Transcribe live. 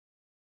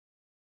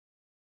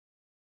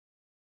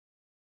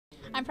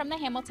I'm from the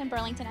Hamilton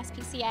Burlington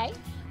SPCA.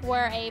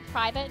 We're a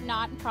private,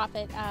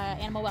 not-for-profit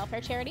animal welfare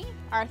charity.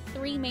 Our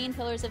three main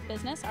pillars of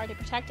business are to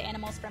protect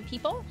animals from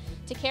people,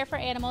 to care for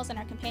animals in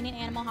our companion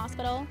animal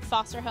hospital,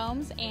 foster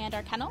homes, and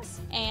our kennels,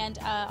 and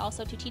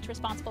also to teach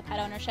responsible pet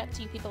ownership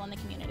to people in the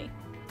community.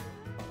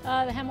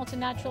 The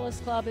Hamilton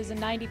Naturalists Club is a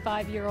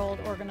 95-year-old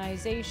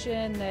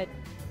organization that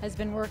has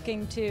been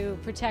working to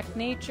protect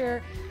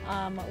nature.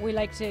 We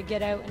like to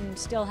get out and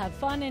still have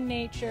fun in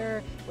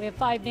nature. We have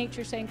 5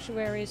 nature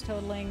sanctuaries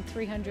totaling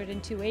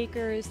 302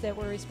 acres that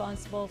we're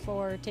responsible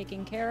for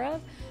taking care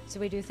of. So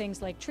we do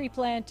things like tree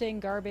planting,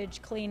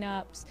 garbage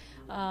cleanups,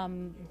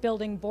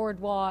 building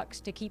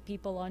boardwalks to keep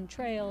people on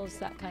trails,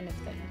 that kind of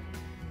thing.